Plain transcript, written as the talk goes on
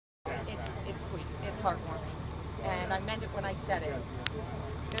heartwarming, and I meant it when I said it.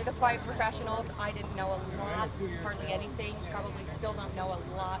 They're the quiet professionals. I didn't know a lot, hardly anything. Probably still don't know a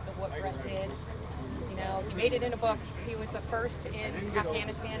lot of what Brett did. You know, he made it in a book. He was the first in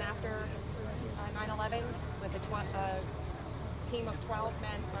Afghanistan after 9/11 with a team of 12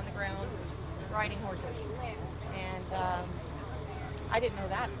 men on the ground riding horses. And I didn't know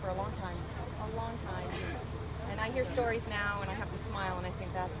that for a long time. And I hear stories now and I have to smile and I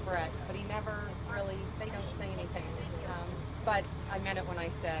think that's Brett. But he never really, they don't say anything. But I meant it when I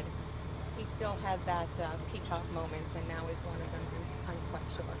said he still had that peacock moments, and now is one of them who's I'm quite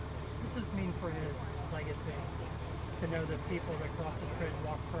sure. This is mean for his legacy, to know that people that cross this bridge,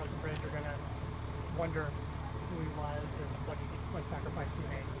 walk across the bridge, are going to wonder who he was and what sacrifice he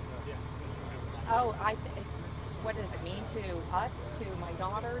made. Oh, what does it mean to us, to my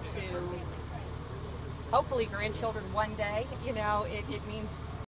daughter, to hopefully grandchildren one day? You know, it means